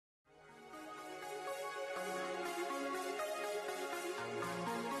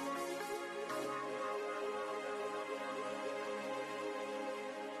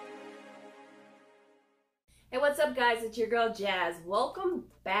What's up, guys? It's your girl Jazz. Welcome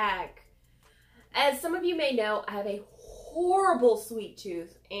back. As some of you may know, I have a horrible sweet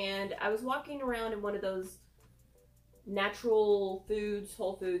tooth, and I was walking around in one of those natural foods,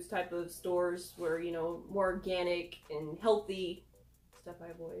 Whole Foods type of stores where, you know, more organic and healthy stuff I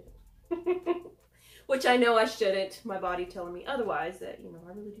avoid. Which I know I shouldn't. My body telling me otherwise, that, you know,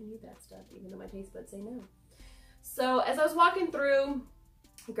 I really do need that stuff, even though my taste buds say no. So as I was walking through,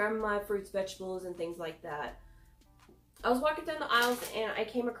 grabbing my fruits, vegetables, and things like that, I was walking down the aisles and I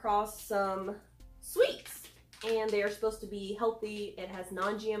came across some sweets, and they are supposed to be healthy. It has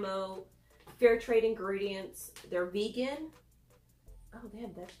non-GMO, fair trade ingredients. They're vegan. Oh, they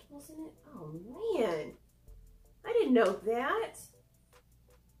have vegetables in it? Oh man, I didn't know that.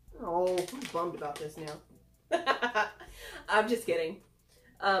 Oh, I'm bummed about this now. I'm just kidding.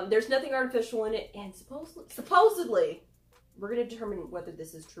 There's nothing artificial in it, and supposedly, we're going to determine whether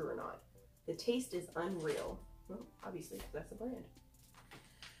this is true or not. The taste is unreal. Well, obviously, that's the brand.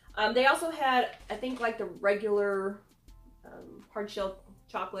 They also had, I think, like the regular hard shell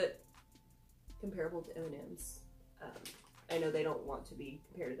chocolate comparable to M&M's. I know they don't want to be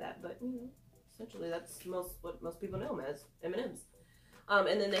compared to that, but, you know, essentially that's what most people know them as, M&M's.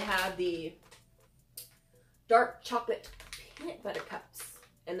 And then they have the dark chocolate peanut butter cups.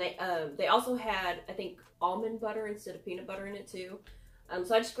 And they also had, I think, almond butter instead of peanut butter in it too.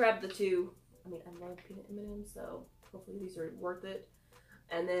 So I just grabbed the two. I mean, I love peanut M&M's, so hopefully these are worth it.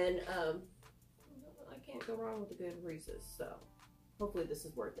 And then I can't go wrong with a good Reese's, so hopefully this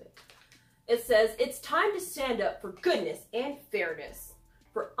is worth it. It says, it's time to stand up for goodness and fairness,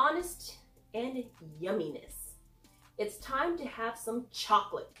 for honest and yumminess. It's time to have some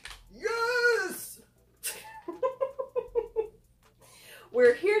chocolate. Yes!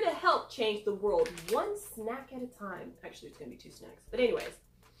 We're here to help change the world one snack at a time. Actually, it's going to be 2 snacks. But anyways,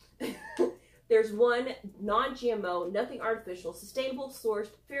 there's one non-GMO, nothing artificial, sustainable, sourced,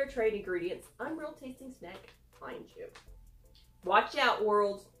 fair trade ingredients, unreal tasting snack behind you. Watch out,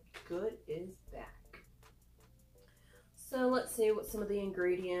 world. Good is back. So let's see what some of the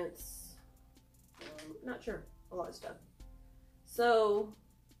ingredients. Not sure. A lot of stuff. So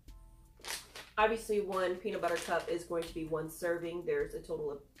obviously, 1 peanut butter cup is going to be 1 serving. There's a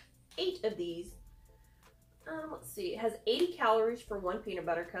total of 8 of these. Let's see. It has 80 calories for 1 peanut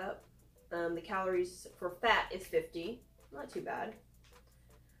butter cup. The calories for fat is 50. Not too bad.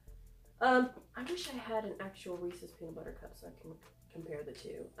 I wish I had an actual Reese's peanut butter cup so I can compare the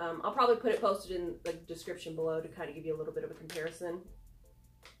two. I'll probably put it posted in the description below to kind of give you a little bit of a comparison.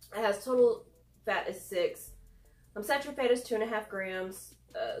 It has total fat is 6. Saturated fat is 2.5 grams.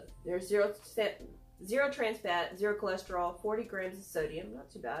 There's zero trans fat, 0 cholesterol, 40 grams of sodium,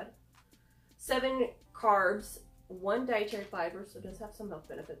 not too bad. 7 carbs, 1 dietary fiber, so it does have some health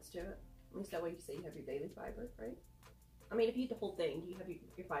benefits to it. At least that way you say you have your daily fiber, right? I mean, if you eat the whole thing, you have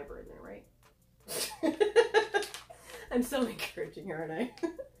your fiber in there, right? I'm so encouraging, aren't I?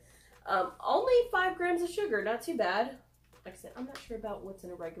 Only 5 grams of sugar, not too bad. Like I said, I'm not sure about what's in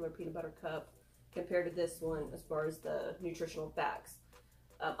a regular peanut butter cup compared to this one as far as the nutritional facts.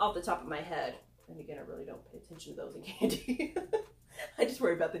 Off the top of my head, and again, I really don't pay attention to those in candy. I just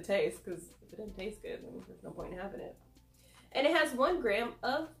worry about the taste, because if it doesn't taste good, then there's no point in having it. And it has 1 gram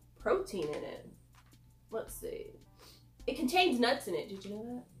of protein in it. Let's see. It contains nuts in it. Did you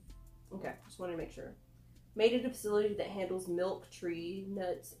know that? Okay, just wanted to make sure. Made at a facility that handles milk, tree,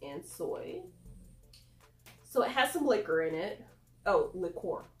 nuts, and soy. So it has some liquor in it. Oh,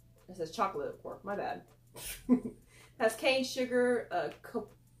 liqueur. It says chocolate liqueur. My bad. Has cane sugar,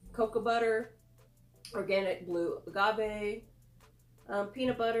 cocoa butter, organic blue agave,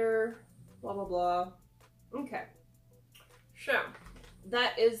 peanut butter, blah, blah, blah. Okay. So,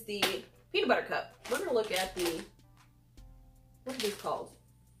 that is the peanut butter cup. We're going to look at the, what are these called?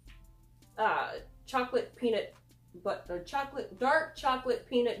 Chocolate peanut, dark chocolate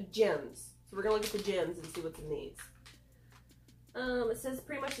peanut gems. So we're going to look at the gems and see what's in these. It says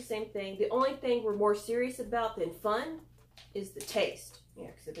pretty much the same thing. The only thing we're more serious about than fun is the taste. Yeah,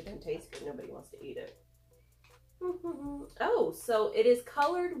 because if it doesn't taste good, nobody wants to eat it. Oh, so it is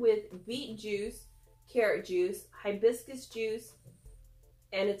colored with beet juice, carrot juice, hibiscus juice,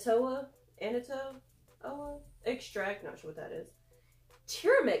 Anatoa extract, not sure what that is,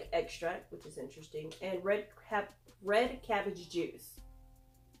 turmeric extract, which is interesting, and red cabbage juice.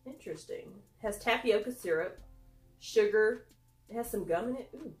 Interesting. Has tapioca syrup, sugar. It has some gum in it.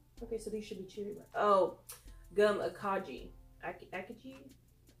 Ooh, okay, so these should be chewy. Oh, gum akaji. Akaji?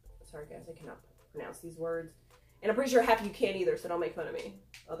 Sorry, guys, I cannot pronounce these words. And I'm pretty sure half of you can't either, so don't make fun of me.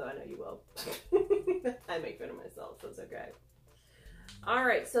 Although I know you will. I make fun of myself, so it's okay.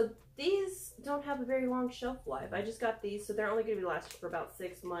 Alright, so these don't have a very long shelf life. I just got these, so they're only going to be lasting for about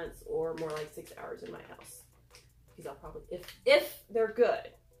 6 months or more like 6 hours in my house. Because I'll probably, if they're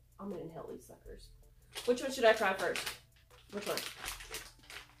good, I'm going to inhale these suckers. Which one should I try first? Which one?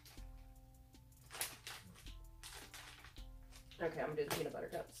 Okay, I'm going to do the peanut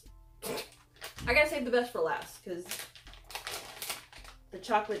butter cups. I got to save the best for last, because the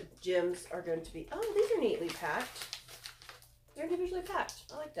chocolate gems are going to be, oh, these are neatly packed. They're individually packed.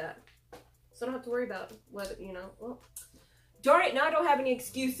 I like that. So I don't have to worry about whether, you know, well, darn it, now I don't have any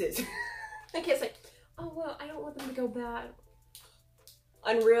excuses. I can't say, oh, well, I don't want them to go bad.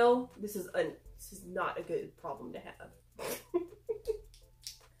 Unreal, this is not a good problem to have.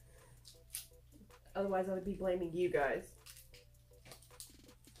 Otherwise, I would be blaming you guys.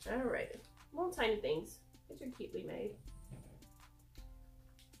 Alright, little tiny things. These are cutely made.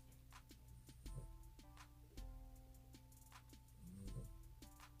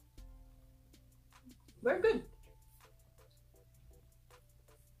 Very good.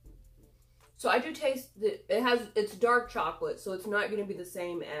 So I do taste that it's dark chocolate, so it's not going to be the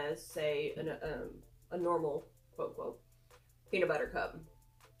same as, say, a normal, quote, quote, peanut butter cup.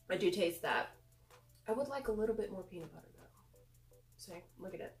 I do taste that. I would like a little bit more peanut butter, though. See,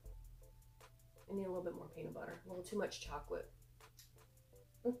 look at it. I need a little bit more peanut butter. A little too much chocolate.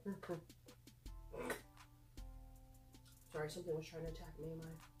 Sorry, something was trying to attack me in my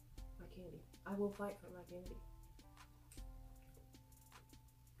candy. I will fight for my candy.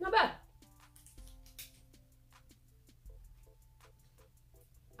 Not bad.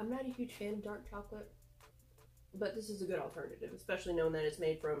 I'm not a huge fan of dark chocolate, but this is a good alternative, especially knowing that it's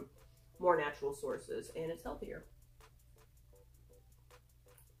made from more natural sources and it's healthier.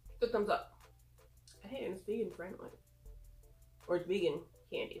 Good thumbs up. Hey, and it's vegan friendly. Or it's vegan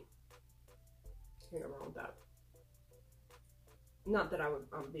candy. Can't go wrong with that. Not that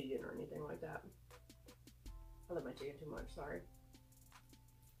I'm vegan or anything like that. I love my chicken too much, sorry.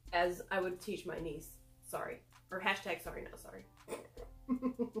 As I would teach my niece, sorry. Or hashtag sorry, not sorry.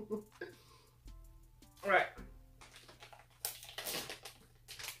 Alright.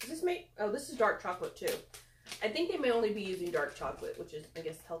 Is this made? Oh, this is dark chocolate too. I think they may only be using dark chocolate, which is, I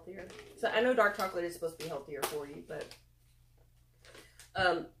guess, healthier. So I know dark chocolate is supposed to be healthier for you, but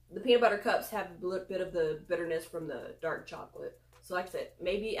the peanut butter cups have a little bit of the bitterness from the dark chocolate. So like I said,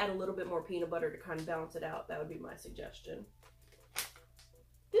 maybe add a little bit more peanut butter to kind of balance it out. That would be my suggestion.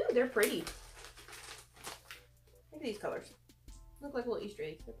 Ooh, they're pretty. Look at these colors. Look like little Easter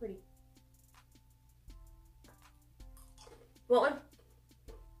eggs. They're pretty. Want one?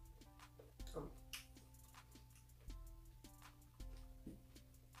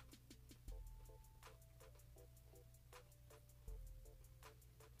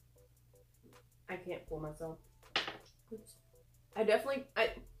 I can't fool myself. Oops. I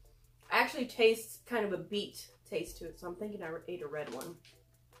actually taste kind of a beet taste to it, so I'm thinking I ate a red one.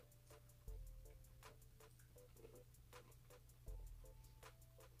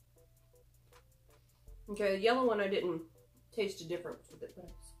 Okay, the yellow one I didn't taste a difference with it, but I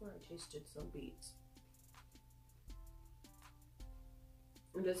swear I tasted some beets.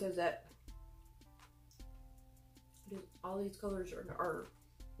 And this says that all these colors are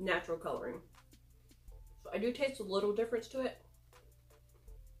natural coloring. So I do taste a little difference to it,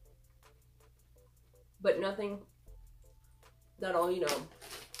 but nothing that'll, you know,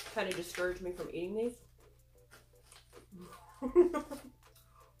 kind of discourage me from eating these.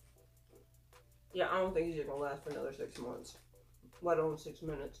 Yeah, I don't think these are gonna last for another 6 months, let alone 6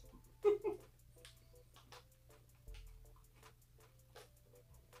 minutes.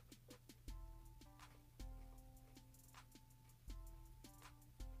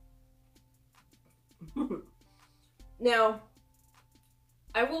 Now,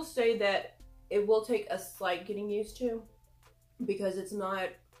 I will say that it will take a slight getting used to, because it's not,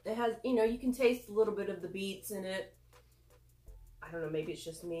 it has, you know, you can taste a little bit of the beets in it. I don't know, maybe it's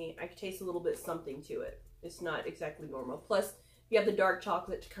just me. I can taste a little bit something to it. It's not exactly normal. Plus, you have the dark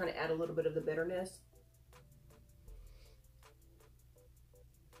chocolate to kind of add a little bit of the bitterness.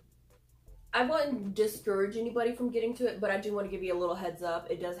 I wouldn't discourage anybody from getting to it, but I do want to give you a little heads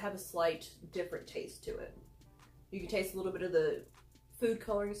up. It does have a slight different taste to it. You can taste a little bit of the food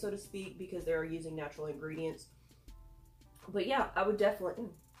coloring, so to speak, because they're using natural ingredients. But yeah, I would definitely...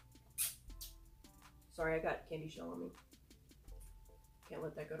 Sorry, I got candy shell on me. Can't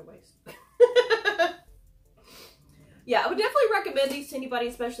let that go to waste. Yeah, I would definitely recommend these to anybody,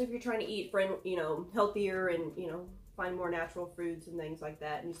 especially if you're trying to eat, you know, healthier and, you know, find more natural foods and things like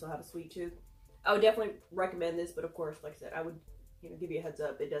that, and you still have a sweet tooth. I would definitely recommend this, but of course, like I said, I would, you know, give you a heads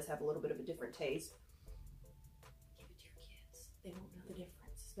up. It does have a little bit of a different taste. Give it to your kids. They won't know the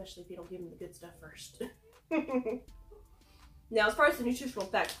especially if you don't give them the good stuff first. Now, as far as the nutritional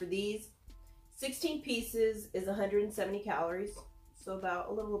facts for these, 16 pieces is 170 calories, so about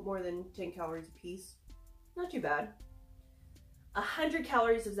a little more than 10 calories a piece. Not too bad. 100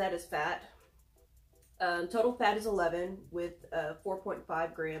 calories of that is fat. Total fat is 11 with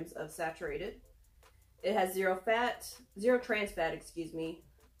 4.5 grams of saturated. It has zero trans fat, excuse me,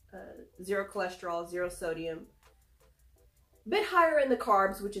 zero cholesterol, zero sodium. A bit higher in the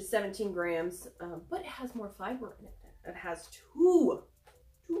carbs, which is 17 grams, but it has more fiber in it. It has 2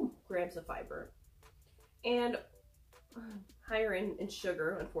 grams of fiber. And higher in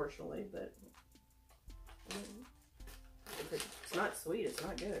sugar, unfortunately, but if it's not sweet, it's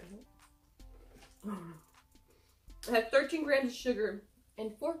not good. It has 13 grams of sugar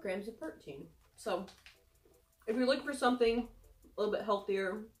and 4 grams of protein. So if you're looking for something a little bit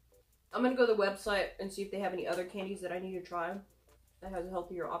healthier, I'm going to go to the website and see if they have any other candies that I need to try that has a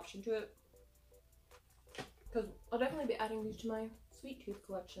healthier option to it. Because I'll definitely be adding these to my sweet tooth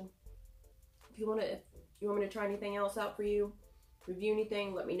collection. If you want me to try anything else out for you, review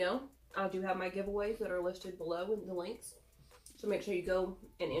anything, let me know. I do have my giveaways that are listed below in the links. So make sure you go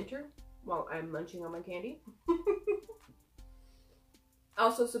and enter while I'm munching on my candy.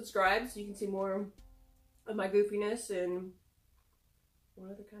 Also subscribe so you can see more of my goofiness and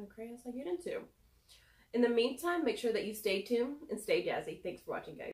what other kind of crayons I get into. In the meantime, make sure that you stay tuned and stay jazzy. Thanks for watching, guys.